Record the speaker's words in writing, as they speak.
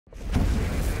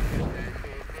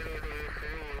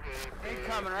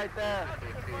coming right there.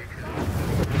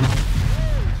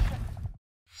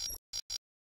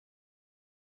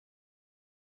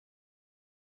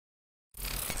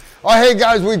 Oh, hey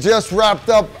guys, we just wrapped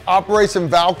up Operation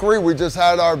Valkyrie. We just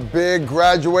had our big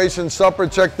graduation supper.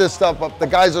 Check this stuff up. The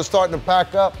guys are starting to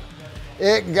pack up.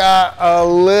 It got a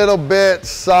little bit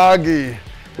soggy.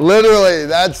 Literally,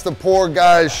 that's the poor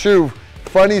guy's shoe.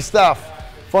 Funny stuff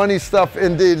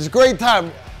indeed. It's a great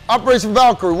time. Operation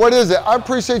Valkyrie, what is it? I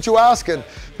appreciate you asking.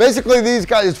 Basically, these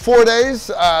guys, it's 4 days,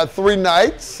 3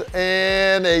 nights,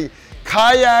 and a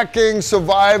kayaking,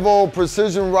 survival,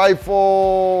 precision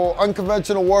rifle,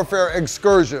 unconventional warfare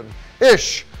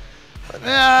excursion-ish.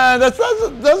 That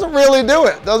doesn't really do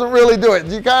it. Doesn't really do it.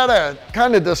 You gotta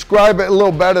kind of describe it a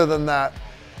little better than that.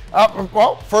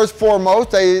 Well, first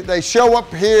foremost, they show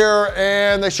up here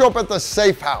and they show up at the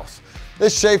safe house.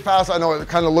 This safe house, I know it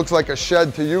kind of looks like a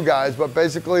shed to you guys, but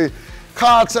basically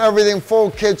cots, everything,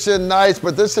 full kitchen, nice,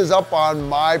 but this is up on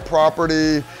my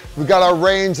property. We got our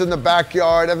range in the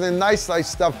backyard, everything, nice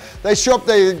stuff. They show up,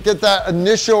 they get that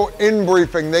initial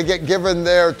in-briefing. They get given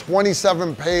their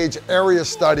 27-page area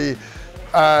study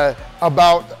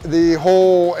about the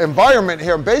whole environment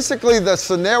here. Basically, the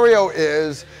scenario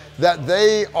is that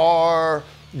they are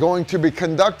going to be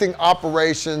conducting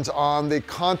operations on the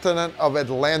continent of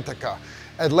Atlantica.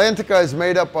 Atlantica is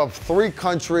made up of 3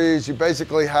 countries. You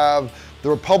basically have the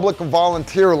Republic of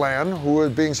Volunteer Land, who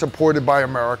is being supported by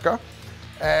America.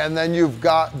 And then you've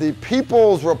got the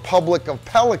People's Republic of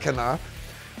Pelicana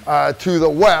to the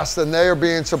west, and they are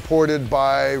being supported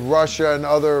by Russia and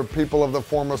other people of the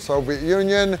former Soviet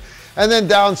Union. And then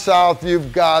down south,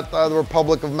 you've got the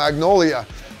Republic of Magnolia.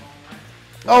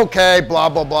 Okay, blah,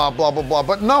 blah, blah, blah, blah, blah.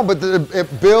 But no,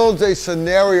 it builds a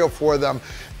scenario for them.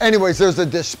 Anyways, there's a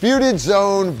disputed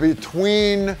zone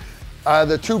between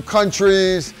the 2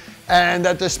 countries, and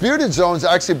that disputed zone is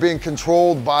actually being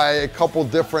controlled by a couple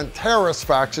different terrorist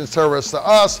factions, terrorists to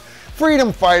us,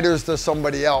 freedom fighters to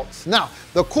somebody else. Now,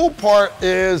 the cool part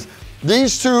is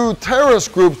these 2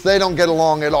 terrorist groups, they don't get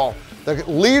along at all. The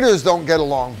leaders don't get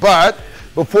along, but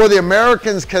before the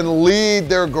Americans can lead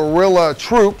their guerrilla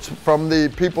troops from the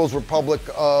Republic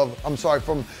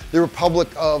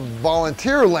of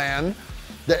Volunteer Land,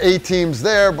 the A-teams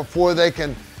there, before they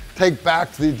can take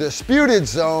back the disputed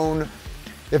zone,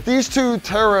 if these 2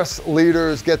 terrorist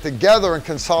leaders get together and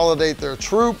consolidate their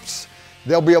troops,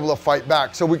 they'll be able to fight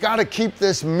back. So we got to keep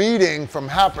this meeting from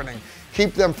happening,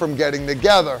 keep them from getting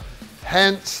together.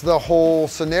 Hence the whole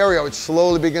scenario. It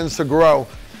slowly begins to grow.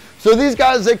 So these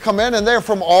guys, they come in and they're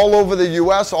from all over the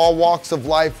US, all walks of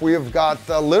life. We have got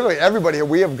literally everybody here.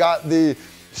 We have got the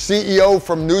CEO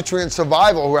from Nutrient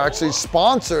Survival who actually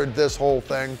sponsored this whole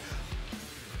thing.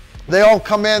 They all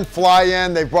come in, fly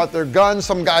in, they brought their guns.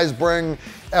 Some guys bring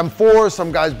M4s,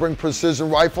 some guys bring precision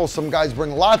rifles, some guys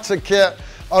bring lots of kit,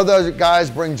 other guys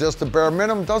bring just a bare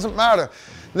minimum, doesn't matter.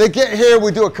 They get here,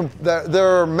 we do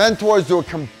their mentors do a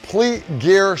complete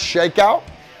gear shakeout.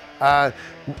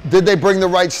 Did they bring the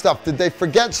right stuff? Did they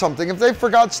forget something? If they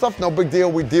forgot stuff, no big deal,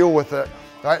 we deal with it,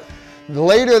 right?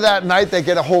 Later that night, they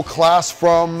get a whole class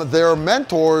from their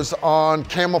mentors on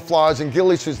camouflage and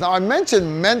ghillie suits. Now, I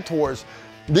mentioned mentors.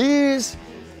 These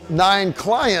 9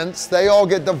 clients, they all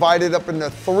get divided up into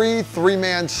 3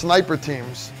 3-man sniper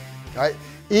teams, right?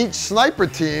 Each sniper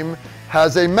team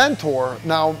has a mentor.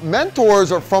 Now,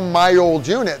 mentors are from my old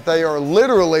unit. They are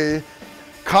literally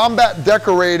combat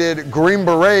decorated Green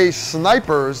Beret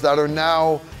snipers that are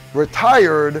now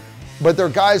retired, but they're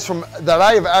guys that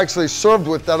I have actually served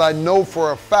with that I know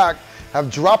for a fact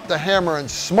have dropped the hammer and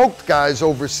smoked guys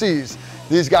overseas.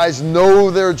 These guys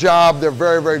know their job, they're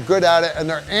very, very good at it, and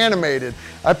they're animated.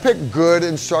 I pick good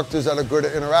instructors that are good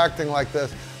at interacting like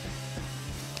this.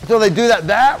 So they do that.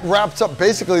 That wraps up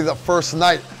basically the first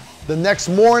night. The next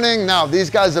morning, now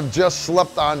these guys have just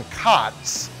slept on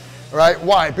cots, right?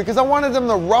 Why? Because I wanted them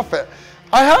to rough it.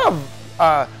 I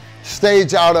have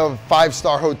staged out of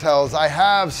 5-star hotels. I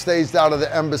have staged out of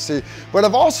the embassy, but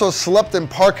I've also slept in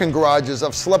parking garages.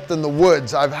 I've slept in the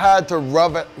woods. I've had to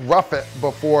rough it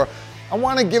before. I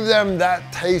want to give them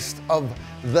that taste of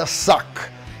the suck.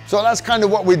 So that's kind of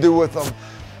what we do with them.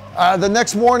 The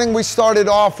next morning we started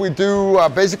off, we do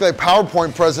basically a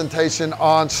PowerPoint presentation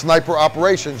on sniper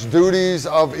operations, duties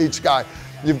of each guy.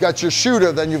 You've got your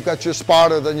shooter, then you've got your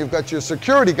spotter, then you've got your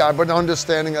security guy, but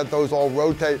understanding that those all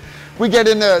rotate. We get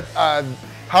into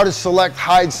how to select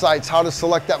hide sites, how to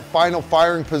select that final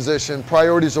firing position,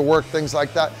 priorities of work, things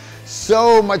like that.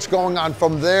 So much going on.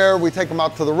 From there, we take them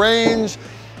out to the range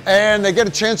and they get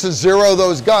a chance to zero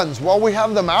those guns. While we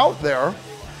have them out there,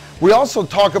 we also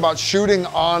talk about shooting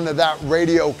on that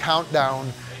radio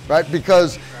countdown, right?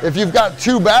 Because if you've got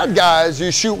two bad guys, you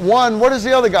shoot one, what is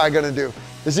the other guy gonna do?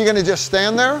 Is he gonna just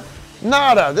stand there?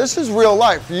 Nada, this is real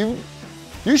life. You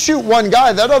shoot one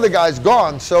guy, that other guy's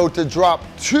gone. So to drop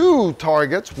two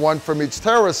targets, one from each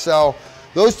terrorist cell,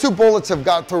 those two bullets have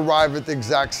got to arrive at the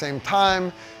exact same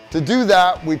time. To do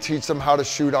that, we teach them how to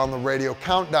shoot on the radio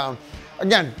countdown.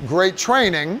 Again, great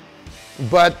training,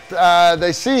 but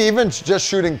they see even just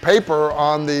shooting paper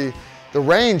on the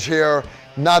range here,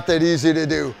 not that easy to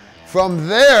do. From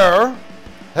there,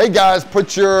 hey guys,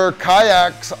 put your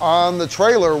kayaks on the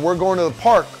trailer. We're going to the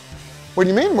park. What do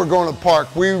you mean we're going to the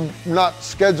park? We've not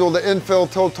scheduled the infill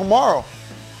till tomorrow.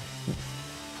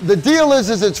 The deal is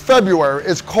it's February,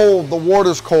 it's cold, the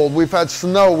water's cold, we've had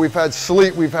snow, we've had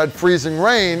sleet, we've had freezing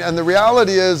rain, and the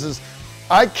reality is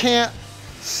I can't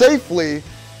safely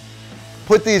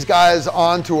put these guys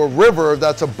onto a river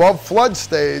that's above flood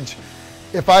stage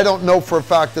if I don't know for a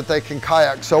fact that they can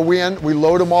kayak. So we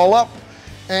load them all up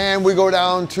and we go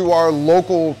down to our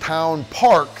local town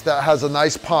park that has a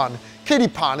nice pond, kiddie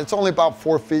pond, it's only about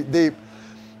 4 feet deep.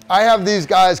 I have these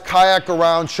guys kayak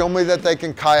around, show me that they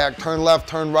can kayak, turn left,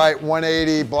 turn right,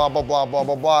 180, blah, blah, blah, blah,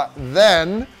 blah, blah.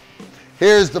 Then,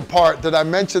 here's the part. Did I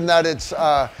mention that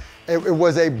it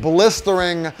was a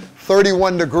blistering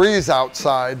 31 degrees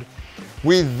outside?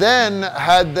 We then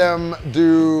had them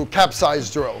do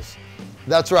capsize drills.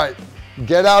 That's right.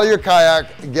 Get out of your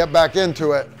kayak, get back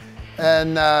into it.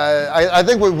 And I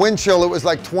think with wind chill, it was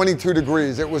like 22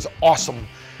 degrees. It was awesome.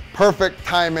 Perfect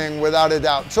timing, without a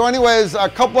doubt. So anyways, a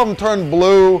couple of them turned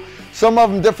blue, some of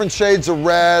them different shades of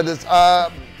red.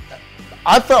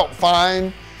 I felt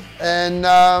fine, and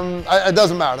it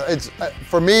doesn't matter. It's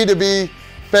for me to be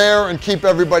fair and keep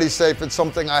everybody safe. It's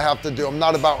something I have to do. I'm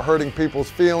not about hurting people's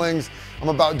feelings. I'm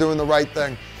about doing the right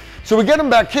thing. So we get them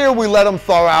back here, we let them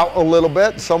thaw out a little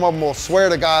bit. Some of them will swear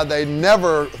to God they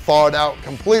never thawed out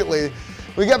completely.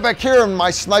 We get back here and my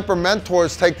sniper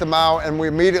mentors take them out and we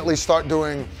immediately start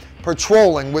doing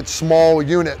patrolling with small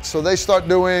units. So they start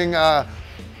doing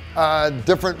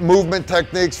different movement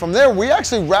techniques. From there, we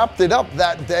actually wrapped it up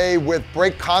that day with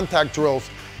break contact drills,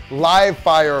 live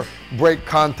fire break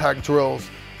contact drills.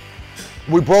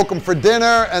 We broke them for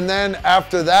dinner, and then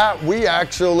after that, we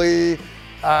actually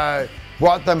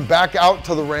brought them back out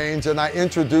to the range and I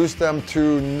introduced them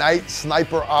to night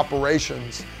sniper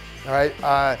operations, all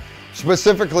right?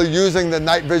 Specifically using the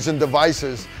night vision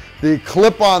devices. The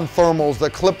clip-on thermals,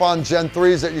 the clip-on Gen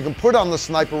 3s that you can put on the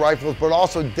sniper rifles, but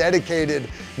also dedicated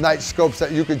night scopes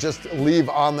that you could just leave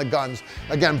on the guns.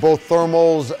 Again, both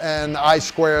thermals and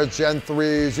I-squares, Gen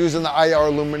 3s, using the IR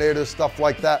illuminators, stuff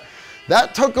like that.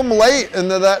 That took them late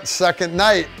into that second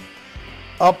night.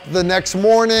 Up the next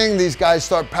morning, these guys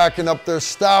start packing up their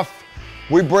stuff.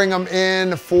 We bring them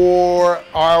in for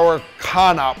our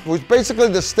CONOP, which is basically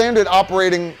the standard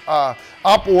operating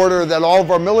op order that all of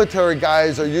our military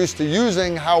guys are used to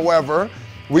using. However,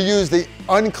 we use the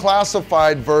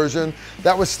unclassified version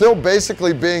that was still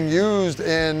basically being used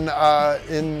in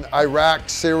Iraq,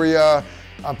 Syria,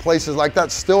 places like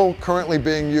that, still currently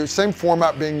being used, same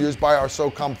format being used by our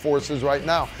SOCOM forces right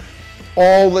now.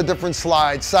 All the different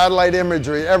slides, satellite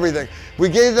imagery, everything. We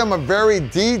gave them a very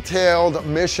detailed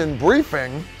mission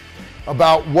briefing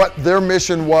about what their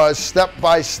mission was, step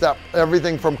by step,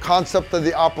 everything from concept of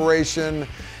the operation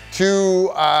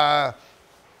to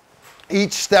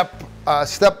each step,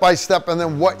 step by step, and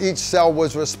then what each cell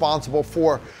was responsible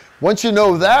for. Once you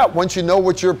know that, once you know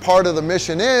what your part of the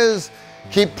mission is,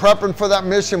 keep prepping for that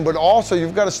mission, but also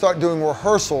you've got to start doing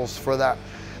rehearsals for that.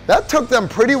 That took them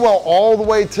pretty well all the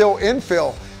way till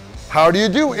infill. How do you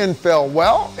do infill?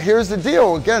 Well, here's the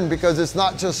deal, again, because it's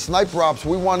not just sniper ops,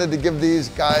 we wanted to give these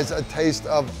guys a taste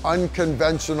of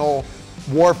unconventional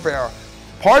warfare.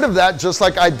 Part of that, just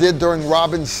like I did during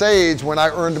Robin Sage when I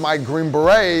earned my Green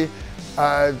Beret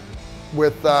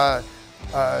with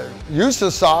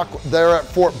USASOC there at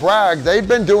Fort Bragg, they'd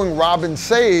been doing Robin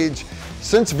Sage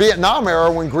since Vietnam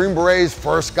era when Green Berets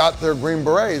first got their Green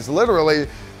Berets. Literally,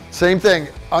 same thing,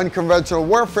 unconventional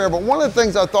warfare. But one of the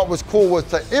things I thought was cool was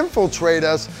to infiltrate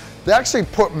us. They actually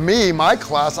put me, my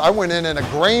class, I went in a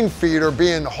grain feeder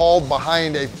being hauled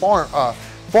behind a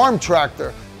farm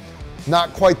tractor.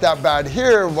 Not quite that bad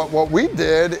here. What we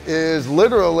did is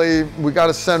literally, we got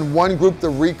to send one group to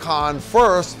recon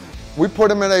first. We put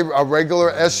them in a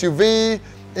regular SUV,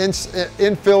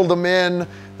 infilled them in.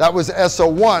 That was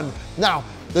SO1. Now,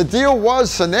 the deal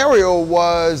was, scenario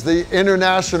was the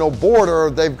international border.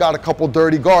 They've got a couple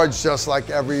dirty guards just like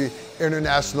every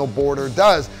international border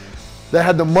does. They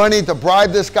had the money to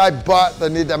bribe this guy, but they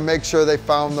need to make sure they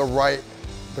found the right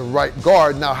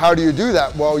guard. Now, how do you do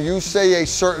that? Well, you say a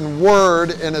certain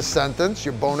word in a sentence,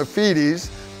 your bona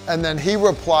fides, and then he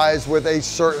replies with a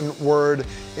certain word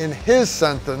in his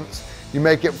sentence. You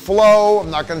make it flow. I'm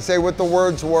not gonna say what the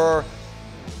words were,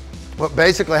 but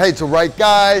basically, hey, it's the right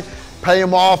guy, pay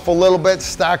him off a little bit,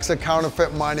 stacks of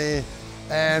counterfeit money,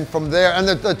 and from there, and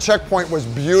the checkpoint was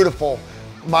beautiful.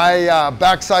 My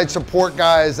backside support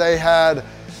guys, they had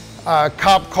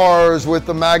cop cars with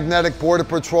the magnetic Border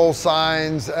Patrol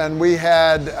signs, and we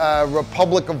had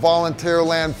Republic of Volunteer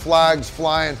Land flags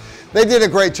flying. They did a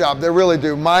great job, they really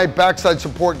do. My backside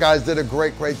support guys did a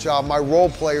great job. My role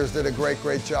players did a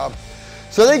great job.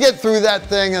 So they get through that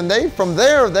thing, and from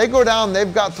there, they go down,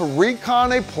 they've got to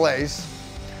recon a place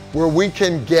where we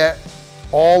can get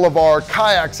all of our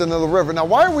kayaks into the river. Now,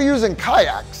 why are we using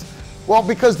kayaks? Well,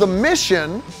 because the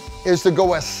mission is to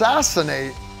go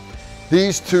assassinate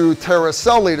these two terrorist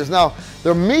cell leaders. Now,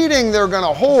 their meeting they're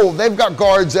gonna hold, they've got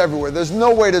guards everywhere. There's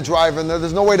no way to drive in there.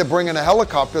 There's no way to bring in a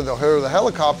helicopter. They'll hear the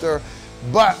helicopter.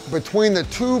 But between the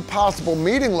two possible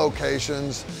meeting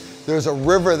locations, there's a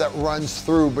river that runs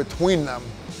through between them.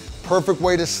 Perfect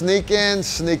way to sneak in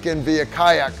via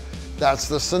kayak. That's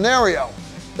the scenario.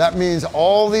 That means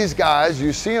all these guys,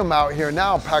 you see them out here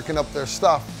now packing up their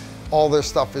stuff. All their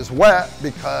stuff is wet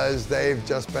because they've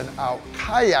just been out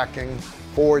kayaking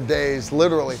 4 days,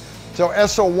 literally. So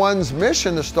SO1's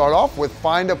mission to start off with,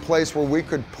 find a place where we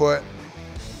could put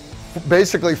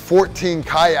basically 14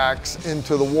 kayaks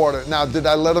into the water. Now, did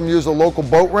I let them use a local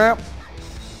boat ramp?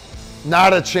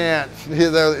 Not a chance.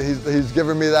 He's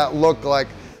giving me that look like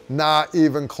not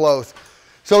even close.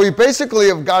 So we basically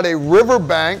have got a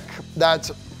riverbank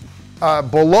that's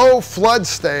below flood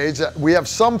stage. We have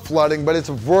some flooding, but it's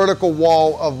a vertical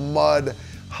wall of mud.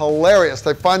 Hilarious.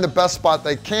 They find the best spot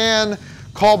they can,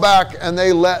 call back, and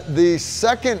they let the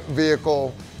second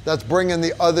vehicle that's bringing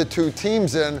the other two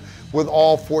teams in with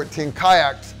all 14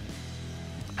 kayaks.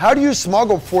 How do you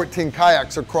smuggle 14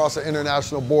 kayaks across an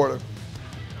international border?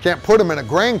 Can't put them in a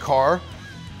grain car.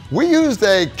 We used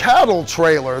a cattle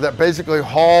trailer that basically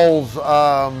hauls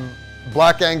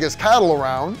Black Angus cattle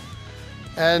around,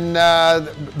 and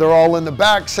they're all in the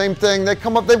back. Same thing, they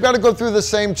come up, they've got to go through the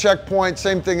same checkpoint,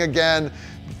 same thing again,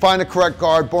 find the correct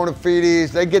guard, bona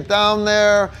fides, they get down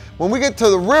there. When we get to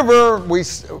the river, we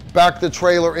back the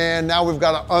trailer in. Now we've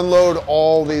got to unload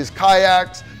all these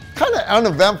kayaks. Kind of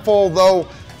uneventful though.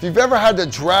 If you've ever had to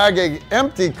drag an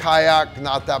empty kayak,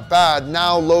 not that bad.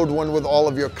 Now load one with all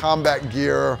of your combat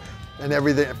gear and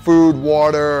everything, food,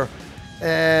 water,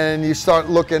 and you start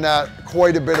looking at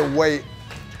quite a bit of weight.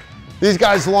 These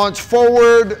guys launch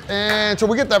forward, and so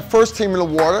we get that first team in the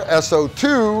water,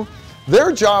 SO2.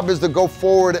 Their job is to go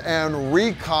forward and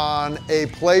recon a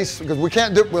place, because we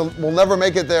can't do, we'll never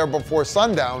make it there before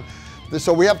sundown.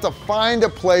 So we have to find a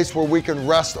place where we can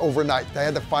rest overnight. They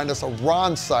had to find us a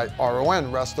RON site,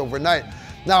 R-O-N, rest overnight.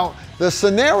 Now, the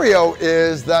scenario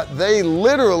is that they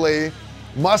literally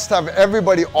must have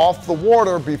everybody off the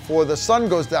water before the sun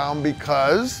goes down,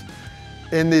 because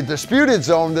in the disputed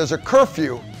zone, there's a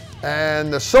curfew.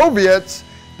 And the Soviets,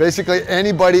 basically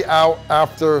anybody out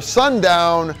after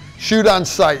sundown, shoot on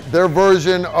sight. Their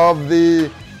version of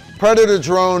the Predator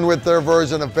drone with their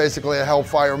version of basically a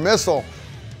Hellfire missile.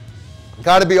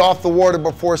 Got to be off the water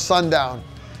before sundown.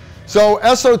 So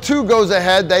SO2 goes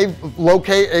ahead, they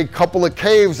locate a couple of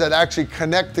caves that actually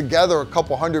connect together a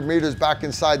couple 100 meters back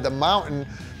inside the mountain,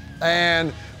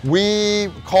 and we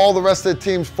call the rest of the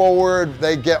teams forward.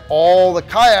 They get all the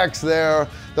kayaks there.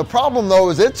 The problem though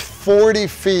is it's 40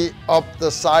 feet up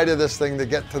the side of this thing to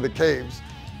get to the caves.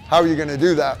 How are you going to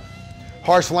do that?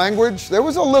 Harsh language? There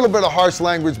was a little bit of harsh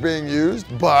language being used,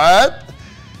 but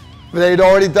they'd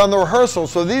already done the rehearsal.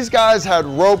 So these guys had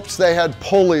ropes, they had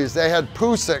pulleys, they had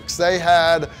pusiks, they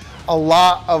had a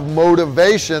lot of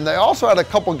motivation. They also had a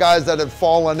couple guys that had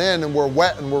fallen in and were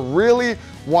wet and were really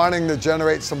wanting to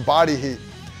generate some body heat.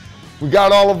 We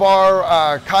got all of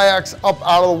our kayaks up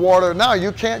out of the water. Now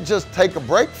you can't just take a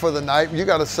break for the night. You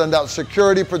got to send out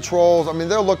security patrols. I mean,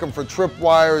 they're looking for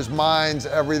tripwires, mines,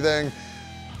 everything.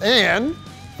 And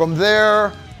from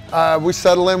there, we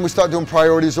settle in, we start doing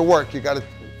priorities of work.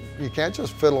 You can't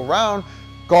just fiddle around.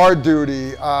 Guard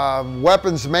duty,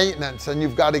 weapons maintenance, and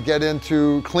you've got to get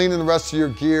into cleaning the rest of your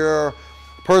gear,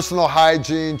 personal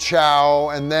hygiene, chow,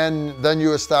 and then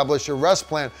you establish your rest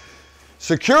plan.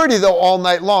 Security though, all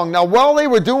night long. Now, while they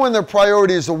were doing their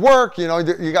priorities of work, you know,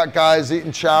 you got guys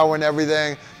eating chow and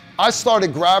everything, I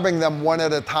started grabbing them one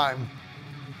at a time.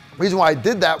 The reason why I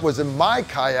did that was in my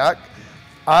kayak,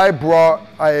 I brought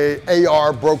a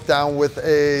AR broke down with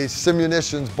a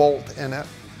simunitions bolt in it.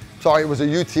 Sorry, it was a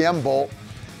UTM bolt.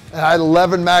 And I had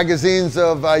 11 magazines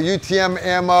of UTM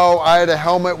ammo. I had a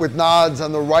helmet with nods,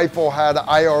 and the rifle had an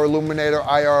IR illuminator,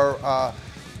 IR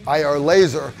IR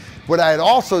laser. What I had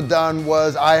also done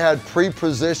was I had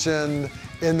pre-positioned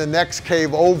in the next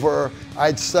cave over,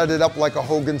 I'd set it up like a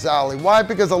Hogan's Alley. Why?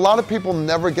 Because a lot of people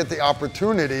never get the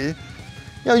opportunity.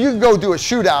 You know, you can go do a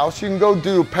shoot house, you can go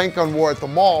do paint gun war at the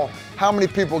mall. How many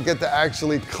people get to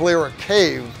actually clear a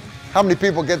cave? How many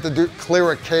people get to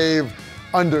clear a cave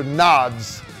under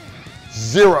nods?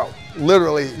 Zero,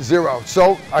 literally zero.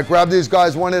 So I grabbed these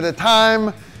guys one at a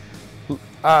time,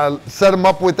 set them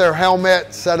up with their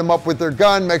helmet, set them up with their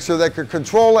gun, make sure they could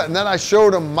control it, and then I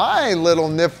showed them my little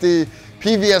nifty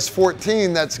PVS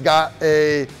 14 that's got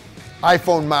a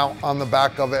iPhone mount on the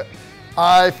back of it.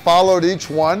 I followed each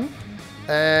one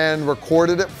and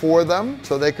recorded it for them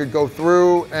so they could go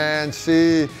through and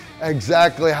see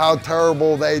exactly how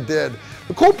terrible they did.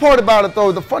 The cool part about it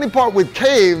though, the funny part with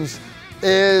caves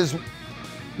is,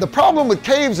 the problem with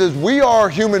caves is we are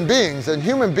human beings, and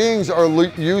human beings are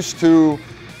used to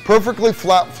perfectly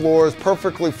flat floors,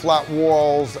 perfectly flat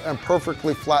walls, and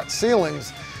perfectly flat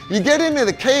ceilings. You get into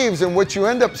the caves and what you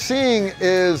end up seeing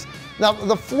is, now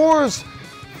the floor's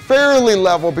fairly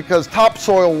level because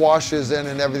topsoil washes in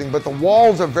and everything, but the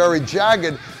walls are very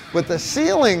jagged, but the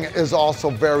ceiling is also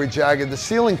very jagged. The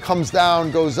ceiling comes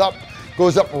down, goes up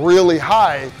really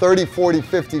high, 30, 40,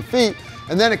 50 feet,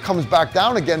 and then it comes back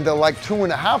down again to like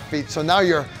 2.5 feet. So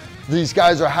now these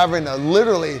guys are having to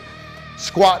literally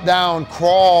squat down,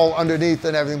 crawl underneath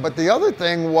and everything. But the other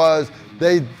thing was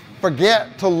they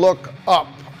forget to look up.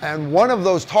 And one of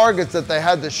those targets that they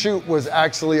had to shoot was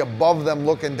actually above them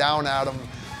looking down at them.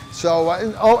 So,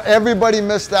 everybody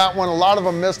missed that one. A lot of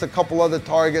them missed a couple other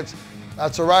targets.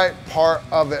 That's all right, part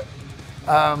of it.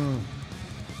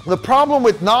 The problem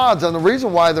with nods, and the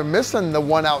reason why they're missing the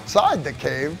one outside the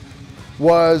cave,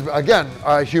 was, again,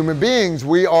 human beings,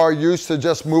 we are used to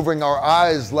just moving our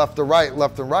eyes left to right,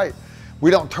 left to right. We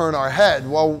don't turn our head.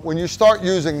 Well, when you start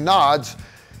using nods,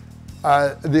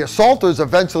 the assaulters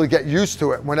eventually get used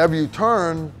to it. Whenever you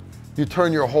turn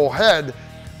your whole head.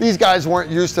 These guys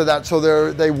weren't used to that, so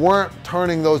they weren't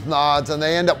turning those nods, and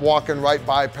they end up walking right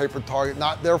by a paper target.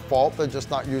 Not their fault, they're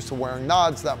just not used to wearing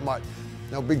nods that much.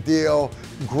 No big deal.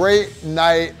 Great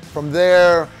night. From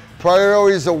there,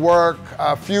 priorities of work.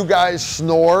 A few guys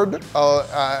snored,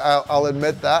 I'll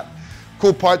admit that.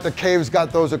 Cool part, the cave's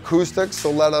got those acoustics, so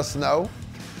let us know.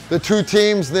 The two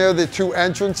teams near the two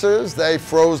entrances, they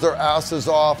froze their asses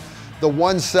off. The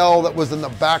one cell that was in the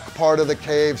back part of the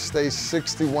cave stays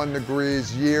 61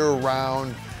 degrees year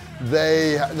round.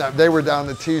 They were down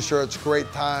to t-shirts,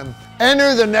 great time.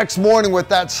 Enter the next morning with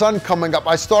that sun coming up.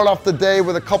 I start off the day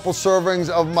with a couple servings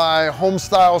of my home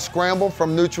style scramble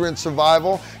from Nutrient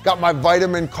Survival. Got my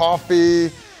vitamin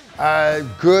coffee,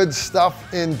 good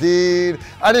stuff indeed.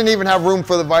 I didn't even have room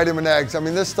for the vitamin eggs. I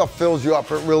mean, this stuff fills you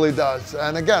up, it really does.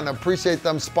 And again, I appreciate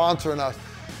them sponsoring us.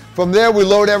 From there, we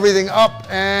load everything up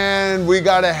and we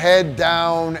gotta head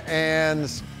down and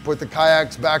put the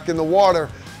kayaks back in the water.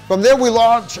 From there, we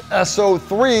launch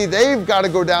SO3. They've gotta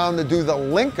go down to do the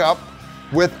link up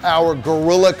with our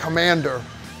guerrilla commander.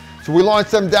 So we launch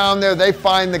them down there, they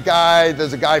find the guy,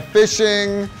 there's a guy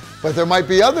fishing, but there might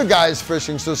be other guys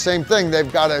fishing, so same thing.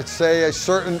 They've gotta say a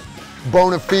certain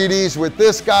bona fides with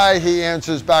this guy, he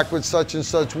answers back with such and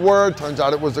such word, turns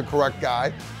out it was the correct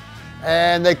guy.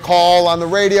 And they call on the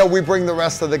radio, we bring the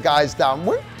rest of the guys down.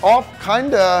 We're off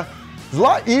kinda, it's a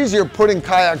lot easier putting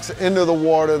kayaks into the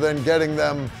water than getting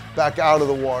them back out of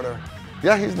the water.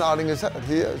 Yeah, he's nodding his head,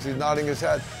 he's nodding his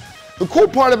head. The cool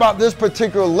part about this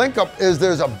particular link up is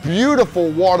there's a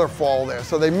beautiful waterfall there.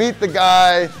 So they meet the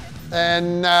guy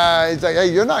and he's like,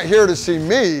 hey, you're not here to see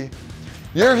me,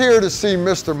 you're here to see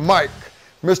Mr. Mike.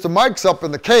 Mr. Mike's up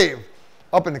in the cave.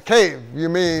 Up in the cave, you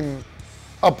mean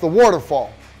up the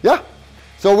waterfall? Yeah.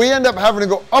 So we end up having to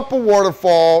go up a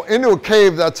waterfall into a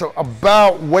cave that's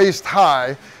about waist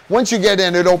high. Once you get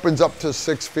in, it opens up to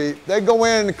 6 feet. They go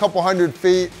in a couple 100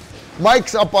 feet.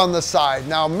 Mike's up on the side.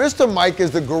 Now, Mr. Mike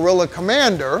is the guerrilla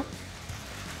commander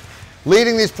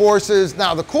leading these forces.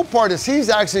 Now, the cool part is he's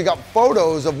actually got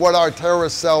photos of what our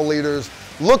terrorist cell leaders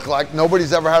look like.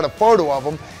 Nobody's ever had a photo of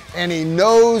them. And he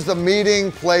knows the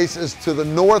meeting place is to the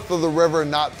north of the river,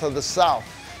 not to the south.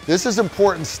 This is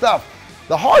important stuff.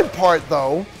 The hard part,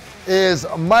 though, is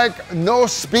Mike no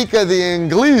speaka the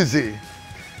Inglese.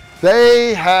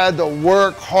 They had to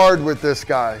work hard with this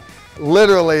guy.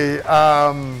 Literally,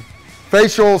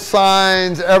 facial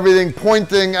signs, everything,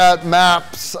 pointing at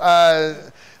maps.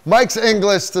 Mike's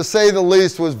English, to say the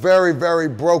least, was very, very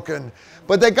broken.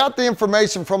 But they got the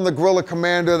information from the guerrilla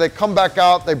commander. They come back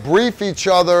out, they brief each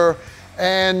other,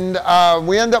 and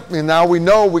we end up, now we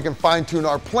know we can fine tune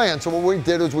our plan. So what we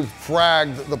did is we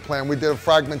fragged the plan. We did a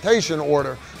fragmentation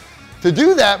order. To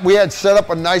do that, we had set up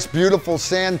a nice, beautiful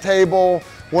sand table.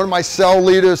 One of my cell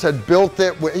leaders had built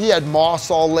it. He had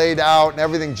moss all laid out and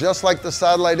everything, just like the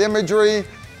satellite imagery.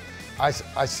 I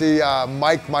see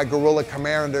Mike, my guerrilla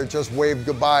commander, just waved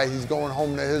goodbye. He's going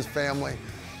home to his family.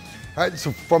 All right,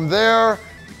 so from there,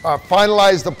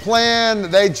 finalize the plan.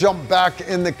 They jump back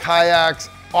in the kayaks.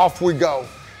 Off we go.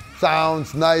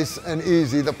 Sounds nice and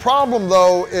easy. The problem,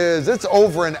 though, is it's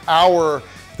over an hour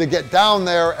to get down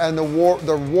there, and the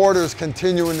water's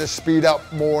continuing to speed up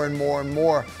more and more and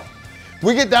more.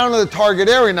 We get down to the target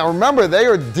area. Now remember, they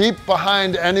are deep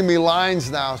behind enemy lines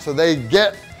now, so they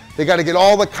got to get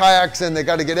all the kayaks in, they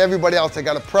got to get everybody else, they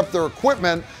got to prep their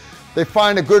equipment. They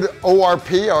find a good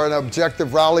ORP, or an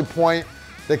objective rally point.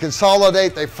 They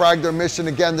consolidate, they frag their mission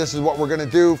again. This is what we're gonna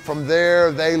do. From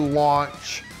there, they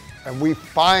launch, and we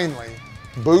finally,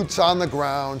 boots on the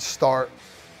ground, start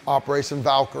Operation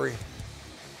Valkyrie.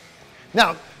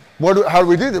 Now, how do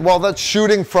we do that? Well, that's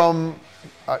shooting from,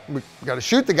 we got to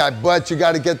shoot the guy, but you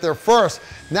got to get there first.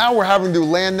 Now we're having to do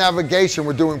land navigation.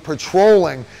 We're doing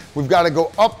patrolling. We've got to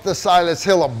go up the side of this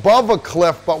hill above a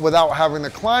cliff, but without having to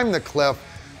climb the cliff,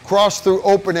 cross through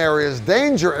open areas,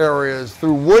 danger areas,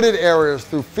 through wooded areas,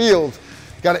 through fields.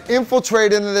 Got to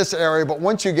infiltrate into this area, but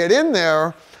once you get in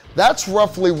there, that's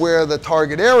roughly where the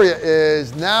target area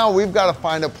is. Now we've got to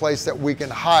find a place that we can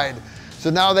hide. So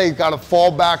now they've got to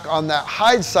fall back on that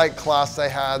hide site class they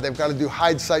had. They've got to do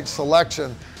hide site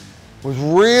selection. It was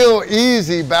real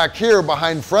easy back here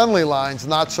behind friendly lines,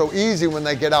 not so easy when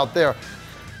they get out there.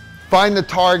 Find the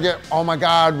target. Oh my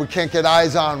God, we can't get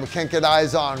eyes on. We can't get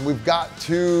eyes on. We've got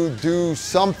to do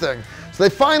something. So they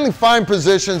finally find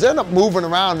positions, end up moving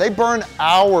around. They burn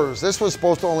hours. This was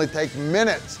supposed to only take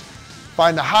minutes.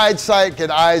 Find the hide site,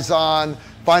 get eyes on.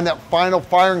 Find that final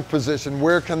firing position.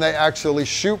 Where can they actually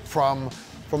shoot from?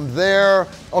 From there,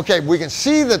 okay, we can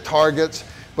see the targets,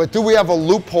 but do we have a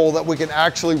loophole that we can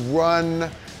actually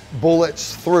run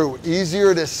bullets through?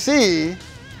 Easier to see,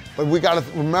 but we got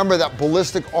to remember that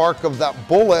ballistic arc of that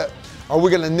bullet. Are we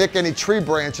going to nick any tree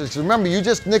branches? Because remember, you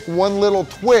just nick one little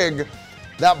twig,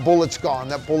 that bullet's gone,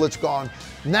 that bullet's gone.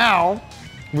 Now,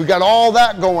 we got all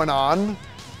that going on.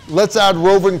 Let's add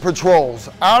roving patrols.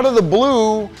 Out of the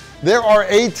blue, there are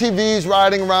ATVs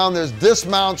riding around, there's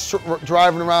dismounts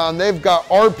driving around, they've got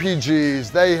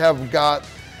RPGs, they have got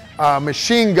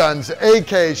machine guns,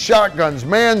 AKs, shotguns,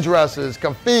 man dresses,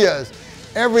 Kafias,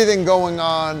 everything going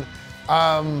on.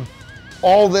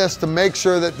 All this to make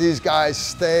sure that these guys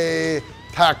stay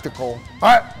tactical.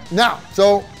 All right, now,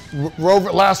 so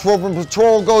last roving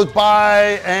patrol goes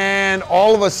by, and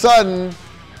all of a sudden,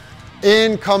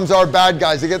 in comes our bad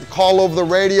guys. They get the call over the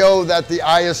radio that the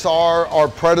ISR, our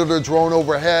Predator drone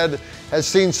overhead, has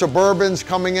seen Suburbans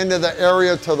coming into the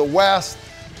area to the west.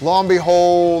 Lo and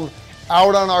behold,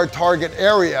 out on our target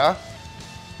area,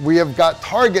 we have got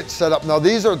targets set up. Now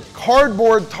these are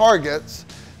cardboard targets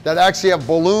that actually have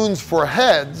balloons for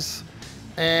heads,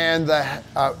 and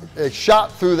a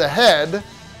shot through the head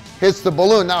hits the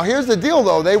balloon. Now here's the deal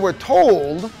though, they were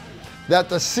told that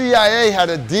the CIA had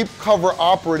a deep cover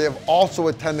operative also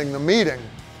attending the meeting.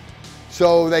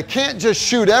 So they can't just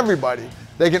shoot everybody.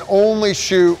 They can only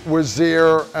shoot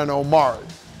Wazir and Omari.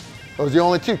 Those are the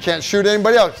only two. Can't shoot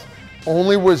anybody else.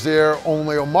 Only Wazir,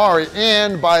 only Omari.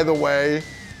 And by the way,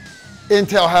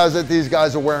 intel has it these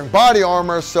guys are wearing body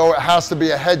armor, so it has to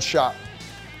be a headshot.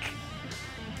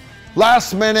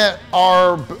 Last minute,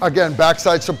 our, again,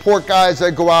 backside support guys,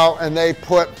 they go out and they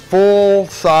put full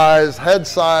size, head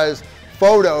size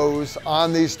photos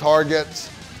on these targets.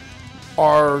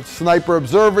 Our sniper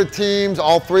observer teams,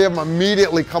 all three of them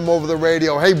immediately come over the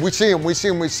radio. Hey, we see him, we see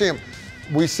him, we see him.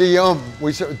 We see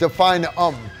we define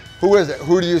who is it?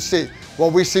 Who do you see?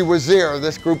 Well, we see Wazir,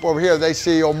 this group over here. They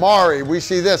see Omari, we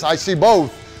see this, I see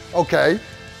both. Okay,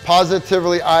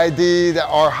 positively ID that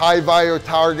our high value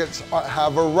targets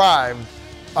have arrived.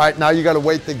 All right, now you gotta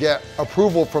wait to get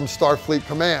approval from Starfleet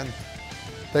Command.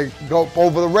 They go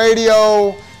over the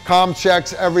radio, comm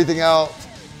checks, everything else.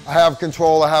 I have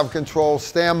control,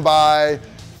 stand by.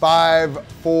 5,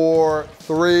 4,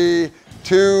 3,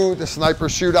 2, the sniper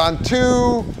shoot on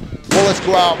 2. Bullets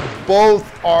go out,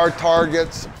 both our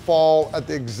targets fall at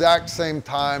the exact same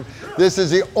time. This is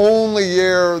the only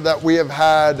year that we have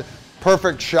had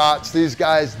perfect shots. These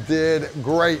guys did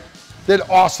great, did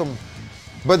awesome.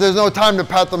 But there's no time to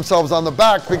pat themselves on the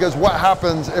back, because what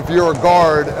happens if you're a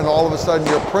guard and all of a sudden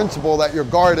your principal that you're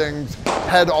guarding's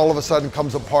head all of a sudden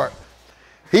comes apart?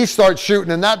 He starts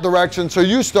shooting in that direction, so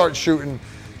you start shooting.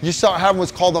 You start having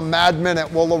what's called a mad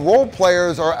minute. Well, the role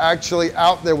players are actually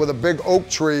out there with a big oak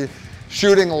tree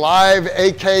shooting live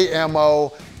AK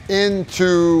ammo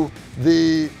into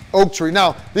the oak tree.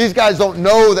 Now, these guys don't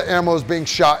know the ammo is being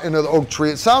shot into the oak tree.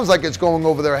 It sounds like it's going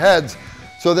over their heads.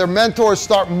 So their mentors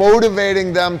start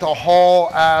motivating them to haul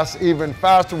ass even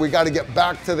faster. We got to get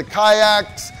back to the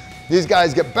kayaks. These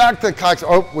guys get back to the kayaks.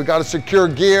 Oh, we got to secure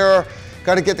gear.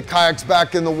 Got to get the kayaks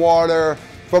back in the water.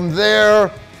 From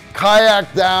there,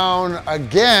 kayak down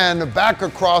again, back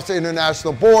across the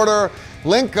international border,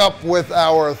 link up with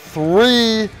our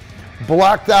 3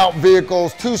 blacked out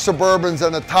vehicles, 2 Suburbans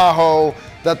and a Tahoe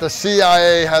that the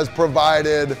CIA has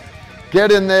provided.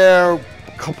 Get in there,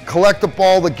 collect up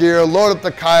all the gear, load up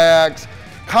the kayaks,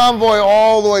 convoy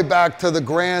all the way back to the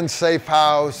Grand Safe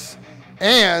House,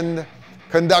 and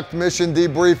conduct mission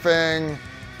debriefing,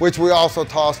 which we also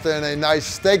tossed in a nice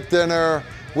steak dinner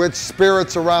with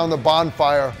spirits around the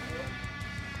bonfire.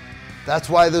 That's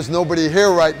why there's nobody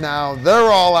here right now.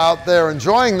 They're all out there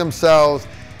enjoying themselves.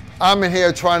 I'm in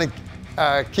here trying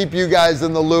to keep you guys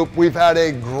in the loop. We've had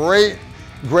a great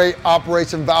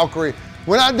Operation Valkyrie.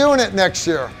 We're not doing it next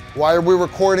year. Why are we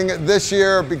recording it this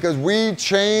year? Because we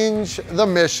change the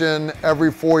mission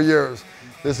every 4 years.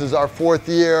 This is our 4th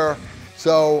year.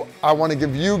 So I want to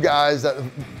give you guys that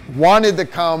wanted to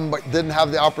come but didn't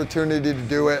have the opportunity to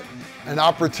do it, an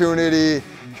opportunity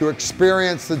to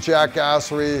experience the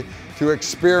jackassery, to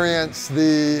experience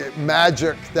the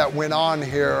magic that went on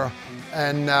here.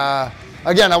 And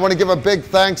again, I want to give a big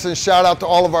thanks and shout out to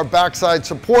all of our backside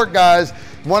support guys.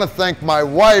 I want to thank my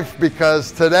wife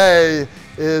because today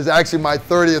is actually my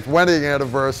 30th wedding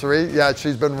anniversary. Yeah,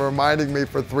 she's been reminding me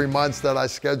for 3 months that I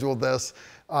scheduled this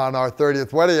on our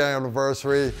 30th wedding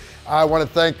anniversary. I want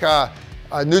to thank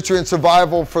Nutrient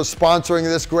Survival for sponsoring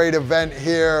this great event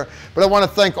here. But I want to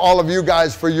thank all of you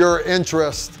guys for your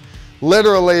interest.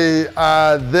 Literally,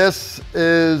 this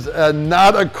is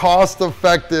not a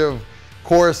cost-effective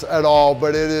course at all,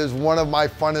 but it is one of my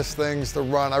funnest things to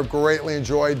run. I greatly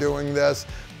enjoy doing this.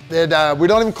 We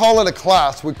don't even call it a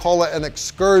class, we call it an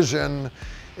excursion.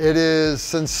 It is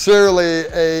sincerely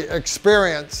an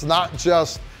experience, not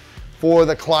just for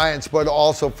the clients, but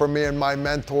also for me and my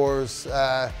mentors.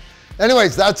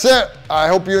 Anyways, that's it. I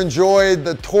hope you enjoyed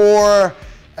the tour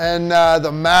and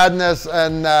the madness,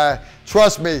 and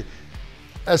trust me,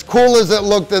 as cool as it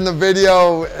looked in the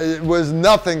video, it was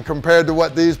nothing compared to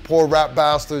what these poor rat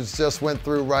bastards just went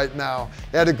through right now.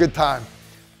 They had a good time.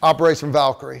 Operation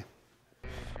Valkyrie.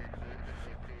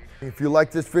 If you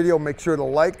like this video, make sure to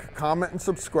like, comment, and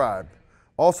subscribe.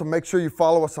 Also, make sure you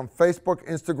follow us on Facebook,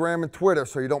 Instagram, and Twitter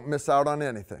so you don't miss out on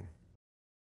anything.